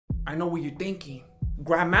I know what you're thinking.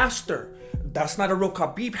 Grandmaster, that's not a real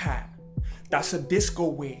Khabib hat. That's a disco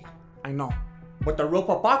wig. I know. But the real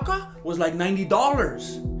Papaca was like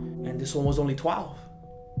 $90. And this one was only $12.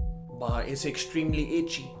 But it's extremely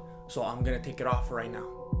itchy. So I'm gonna take it off right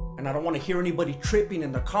now. And I don't want to hear anybody tripping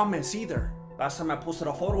in the comments either. Last time I posted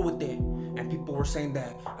a photo with it, and people were saying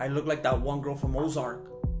that I look like that one girl from Ozark.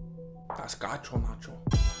 That's gacho, macho.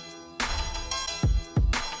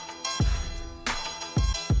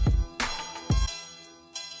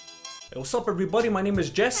 Hey, what's up everybody? My name is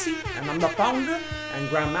Jesse, and I'm the founder and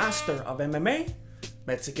grandmaster of MMA,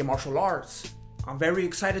 Mexican martial arts. I'm very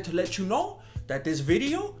excited to let you know that this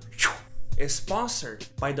video is sponsored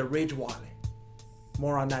by the Ridge Wallet.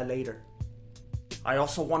 More on that later. I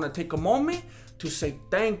also want to take a moment to say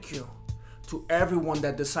thank you to everyone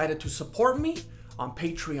that decided to support me on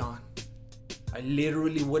Patreon. I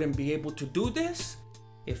literally wouldn't be able to do this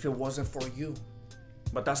if it wasn't for you.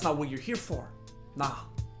 But that's not what you're here for. Nah,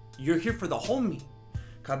 you're here for the homie,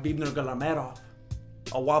 Khabib Nurmagomedov.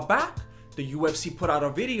 A while back, the UFC put out a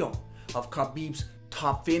video of Khabib's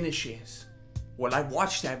top finishes. Well, I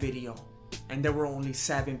watched that video, and there were only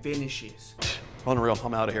 7 finishes. Unreal,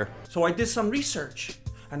 I'm out of here. So I did some research,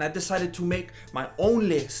 and I decided to make my own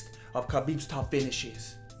list of Khabib's top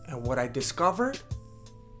finishes. And what I discovered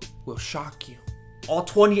will shock you. All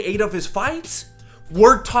 28 of his fights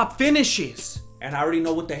were top finishes. And I already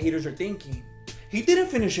know what the haters are thinking. He didn't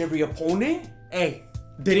finish every opponent. Hey,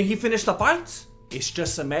 didn't he finish the fights? It's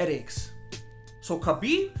just somatics. So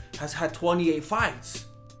Khabib has had 28 fights.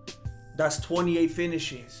 That's 28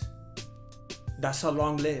 finishes. That's a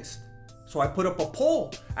long list. So I put up a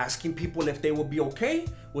poll asking people if they would be okay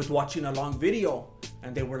with watching a long video.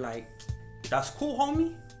 And they were like, that's cool,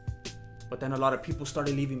 homie. But then a lot of people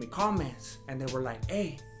started leaving me comments, and they were like,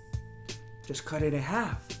 hey, just cut it in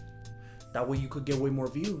half. That way you could get way more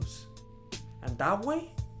views. And that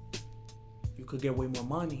way, you could get way more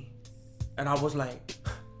money. And I was like,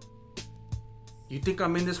 you think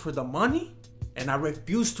I'm in this for the money? And I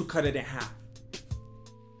refused to cut it in half.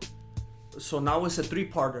 So now it's a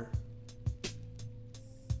 3-parter.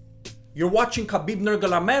 You're watching Khabib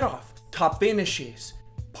Nurmagomedov, top finishes,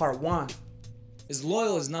 part 1. Is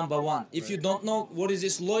loyal is number 1. If you don't know what is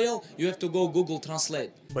this loyal, you have to go Google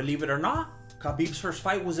Translate. Believe it or not, Khabib's first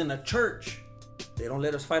fight was in a church. They don't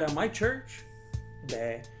let us fight at my church.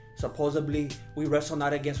 Supposedly, we wrestle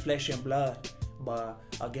not against flesh and blood, but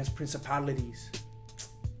against principalities.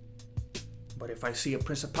 But if I see a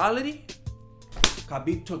principality,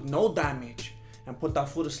 Khabib took no damage and put that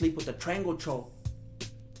fool to sleep with a triangle choke.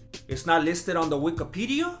 It's not listed on the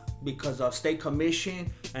Wikipedia because of state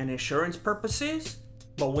commission and insurance purposes.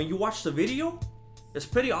 But when you watch the video, it's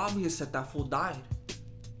pretty obvious that that fool died.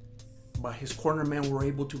 But his cornermen were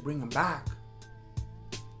able to bring him back.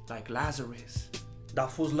 Like Lazarus. That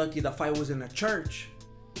fool's lucky the fight was in a church.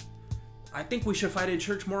 I think we should fight in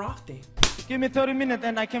church more often. Give me 30 minutes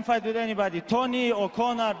and I can fight with anybody. Tony or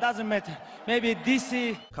Conor, doesn't matter. Maybe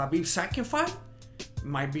DC. Khabib's second fight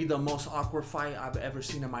might be the most awkward fight I've ever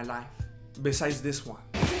seen in my life. Besides this one.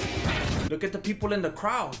 Look at the people in the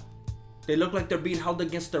crowd. They look like they're being held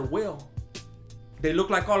against their will. They look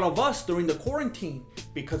like all of us during the quarantine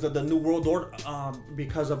because of the New World Order,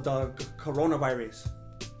 because of the coronavirus.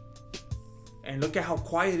 And look at how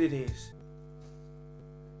quiet it is.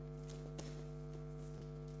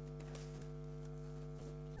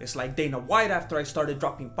 It's like Dana White after I started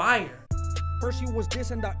dropping fire. First you was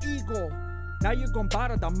dissing the eagle. Now you're gonna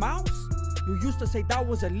bother the mouse? You used to say that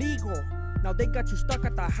was illegal. Now they got you stuck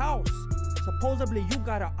at the house. Supposedly you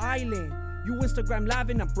got an island. You Instagram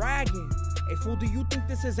living and bragging. Hey fool, do you think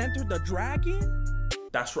this is Enter the Dragon?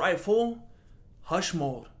 That's right, fool. Hush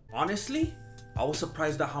mode. Honestly, I was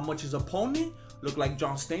surprised at how much his opponent looked like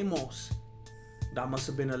John Stamos. That must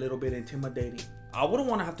have been a little bit intimidating. I wouldn't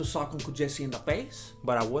want to have to sock Uncle Jesse in the face,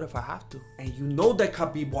 but I would if I have to. And you know that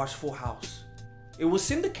Khabib watched Full House. It was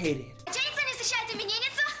syndicated.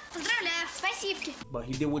 But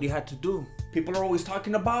he did what he had to do. People are always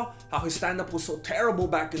talking about how his stand-up was so terrible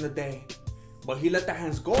back in the day. But he let the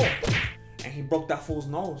hands go, and he broke that fool's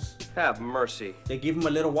nose. Have mercy. They gave him a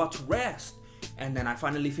little while to rest. And then I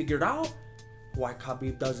finally figured out why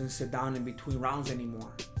Khabib doesn't sit down in between rounds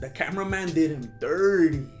anymore. The cameraman did him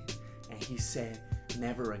dirty. And he said,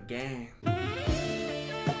 never again.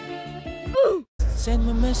 Send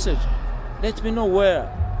me a message. Let me know where,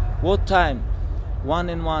 what time. 1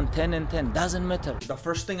 and 1, 10 and 10, doesn't matter. The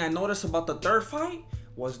first thing I noticed about the third fight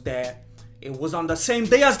was that it was on the same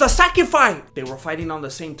day as the second fight. They were fighting on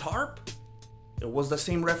the same tarp. It was the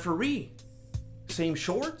same referee. Same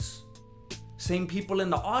shorts. Same people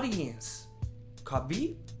in the audience.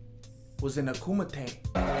 Khabib was in a kumite.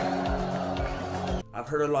 I've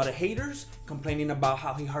heard a lot of haters complaining about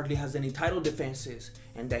how he hardly has any title defenses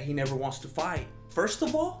and that he never wants to fight. First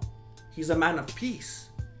of all, he's a man of peace,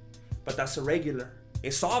 but that's irregular.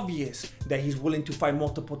 It's obvious that he's willing to fight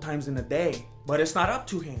multiple times in a day, but it's not up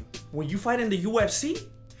to him. When you fight in the UFC,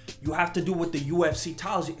 you have to do what the UFC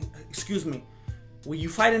tells you. Excuse me. When you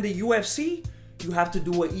fight in the UFC, you have to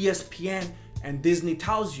do what ESPN and Disney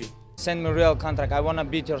tells you. Send me real contract. I wanna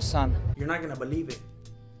beat your son. You're not gonna believe it.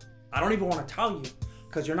 I don't even want to tell you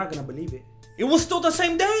because you're not gonna believe it. It was still the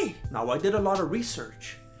same day. Now, I did a lot of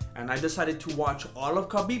research and I decided to watch all of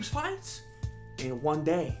Khabib's fights in one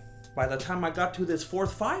day. By the time I got to this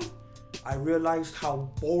fourth fight, I realized how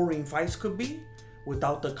boring fights could be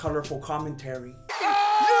without the colorful commentary.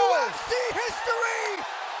 UFC history!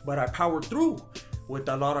 But I powered through with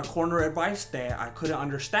a lot of corner advice that I couldn't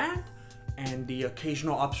understand and the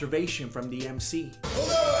occasional observation from the MC.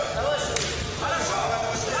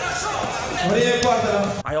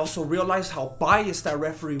 I also realized how biased that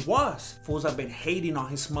referee was. Fools have been hating on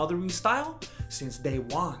his smothering style since day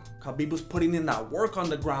one. Khabib was putting in that work on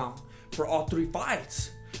the ground for all three fights,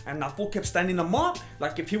 and that fool kept standing him up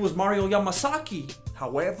like if he was Mario Yamasaki.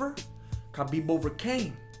 However, Khabib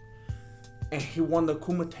overcame, and he won the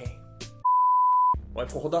kumite.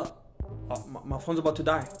 Wait, hold up. My phone's about to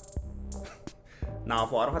die. Nah,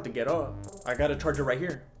 fool, I don't have to get up. I got a charger right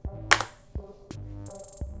here.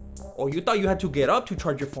 Oh, you thought you had to get up to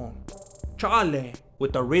charge your phone? Chale,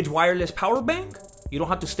 with the Ridge wireless power bank, you don't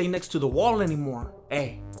have to stay next to the wall anymore.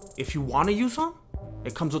 Hey, if you want to use some,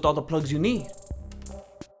 it comes with all the plugs you need.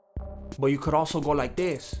 But you could also go like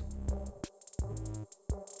this.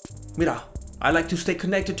 Mira, I like to stay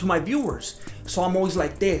connected to my viewers, so I'm always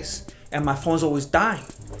like this, and my phone's always dying.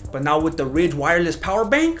 But now with the Ridge wireless power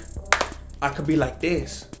bank, I could be like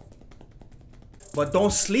this. But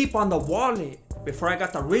don't sleep on the wallet. Before I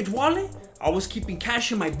got the Ridge wallet, I was keeping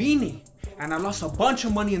cash in my beanie, and I lost a bunch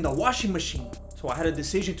of money in the washing machine. So I had a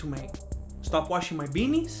decision to make. Stop washing my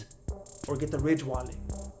beanies or get the Ridge wallet.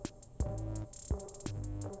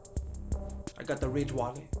 I got the Ridge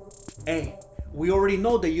wallet. Hey, we already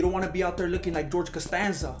know that you don't want to be out there looking like George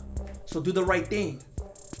Costanza. So do the right thing.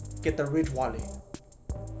 Get the Ridge wallet.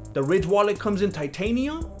 The Ridge wallet comes in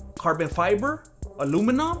titanium, carbon fiber,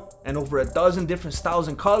 aluminum, and over a dozen different styles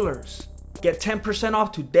and colors. Get 10%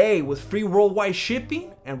 off today with free worldwide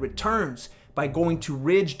shipping and returns by going to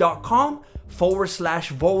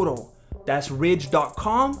ridge.com/Voto. That's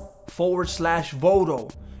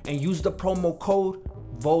ridge.com/Voto and use the promo code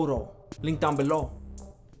VOTO. Link down below.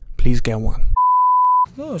 Please get one.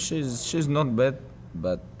 No, she's not bad,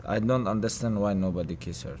 but I don't understand why nobody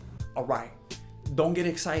kisses her. Alright, don't get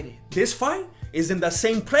excited. This fight is in the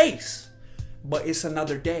same place, but it's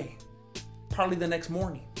another day. Probably the next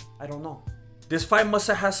morning. I don't know. This fight must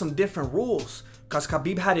have had some different rules because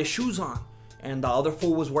Khabib had his shoes on and the other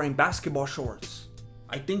fool was wearing basketball shorts.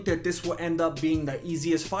 I think that this will end up being the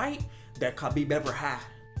easiest fight that Khabib ever had.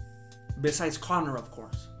 Besides Conor, of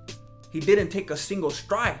course. He didn't take a single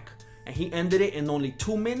strike and he ended it in only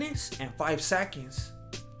 2 minutes and 5 seconds.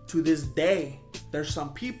 To this day, there's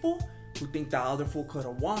some people who think the other fool could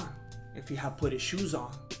have won if he had put his shoes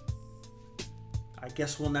on. I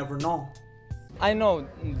guess we'll never know. I know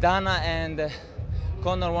Dana and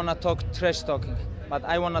Conor wanna talk trash talking, but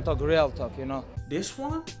I wanna talk real talk, you know. This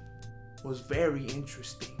one was very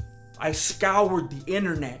interesting. I scoured the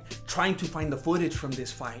internet trying to find the footage from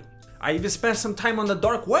this fight. I even spent some time on the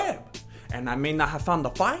dark web, and I may not have found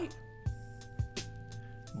the fight,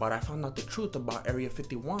 but I found out the truth about Area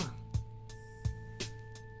 51.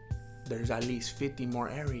 There's at least 50 more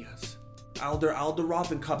areas. Eldar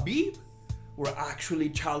Eldarov and Khabib were actually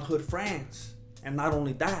childhood friends. And not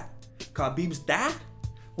only that, Khabib's dad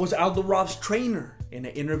was Eldarov's trainer. In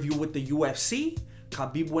an interview with the UFC,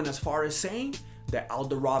 Khabib went as far as saying that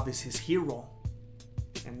Eldarov is his hero.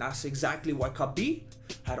 And that's exactly why Khabib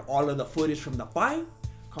had all of the footage from the fight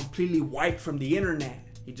completely wiped from the internet.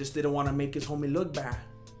 He just didn't want to make his homie look bad.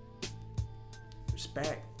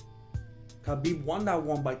 Respect. Khabib won that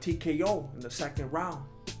one by TKO in the second round.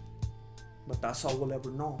 But that's all we'll ever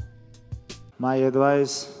know. My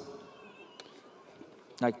advice,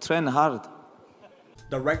 like train hard.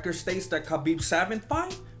 The record states that Khabib's 7th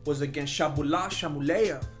fight was against Shahbulat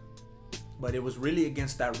Shamhalaev, but it was really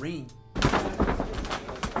against that ring.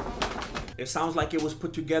 It sounds like it was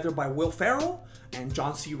put together by Will Ferrell and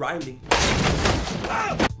John C. Reilly.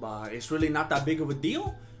 But it's really not that big of a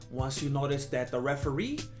deal once you notice that the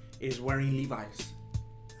referee is wearing Levi's.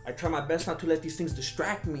 I try my best not to let these things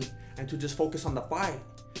distract me and to just focus on the fight,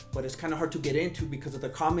 but it's kind of hard to get into because of the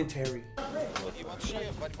commentary.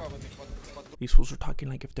 These fools are talking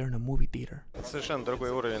like if they're in a movie theater.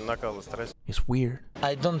 It's weird.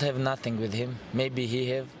 I don't have nothing with him. Maybe he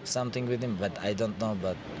have something with him, but I don't know.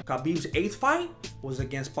 But Khabib's 8th fight was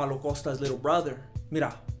against Paulo Costa's little brother.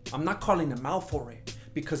 Mira, I'm not calling him out for it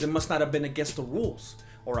because it must not have been against the rules,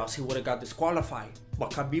 or else he would have got disqualified.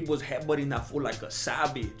 But Khabib was headbutting that fool like a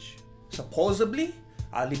savage. Supposedly,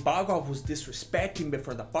 Ali Bagov was disrespecting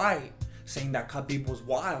before the fight, saying that Khabib was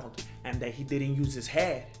wild and that he didn't use his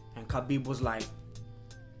head. And Khabib was like,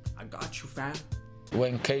 I got you, fam.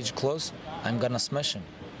 when cage close, I'm gonna smash him.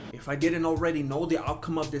 If I didn't already know the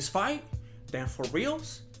outcome of this fight, then for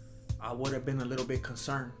reals, I would have been a little bit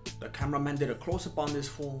concerned. The cameraman did a close-up on this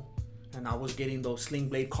fool, and I was getting those Sling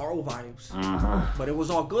Blade Carl vibes. But it was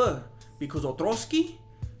all good, because Ostroskiy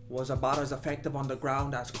was about as effective on the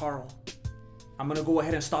ground as Carl. I'm gonna go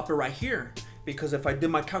ahead and stop it right here, because if I did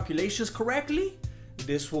my calculations correctly,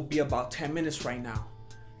 this will be about 10 minutes right now.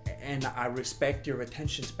 And I respect your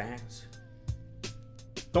attention spans.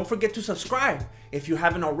 Don't forget to subscribe if you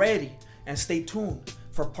haven't already, and stay tuned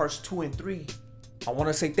for parts 2 and 3. I want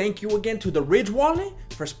to say thank you again to the Ridge Wallet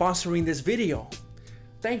for sponsoring this video.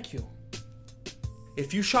 Thank you.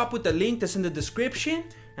 If you shop with the link that's in the description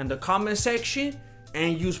and the comment section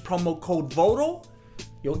and use promo code VOTO,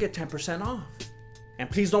 you'll get 10% off. And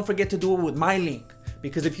please don't forget to do it with my link,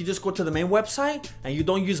 because if you just go to the main website and you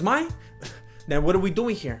don't use mine, then what are we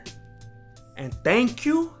doing here? And thank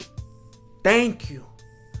you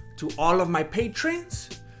to all of my patrons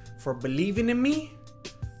for believing in me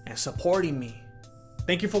and supporting me.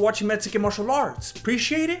 Thank you for watching Mexican Martial Arts.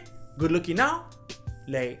 Appreciate it. Good looking out.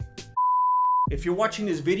 Late. If you're watching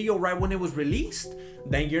this video right when it was released,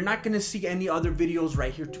 then you're not gonna see any other videos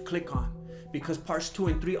right here to click on, because parts 2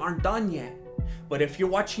 and 3 aren't done yet. But if you're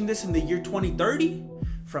watching this in the year 2030,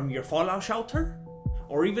 from your fallout shelter,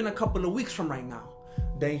 or even a couple of weeks from right now,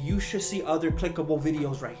 then you should see other clickable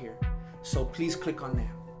videos right here. So please click on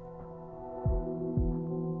them.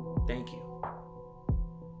 Thank you.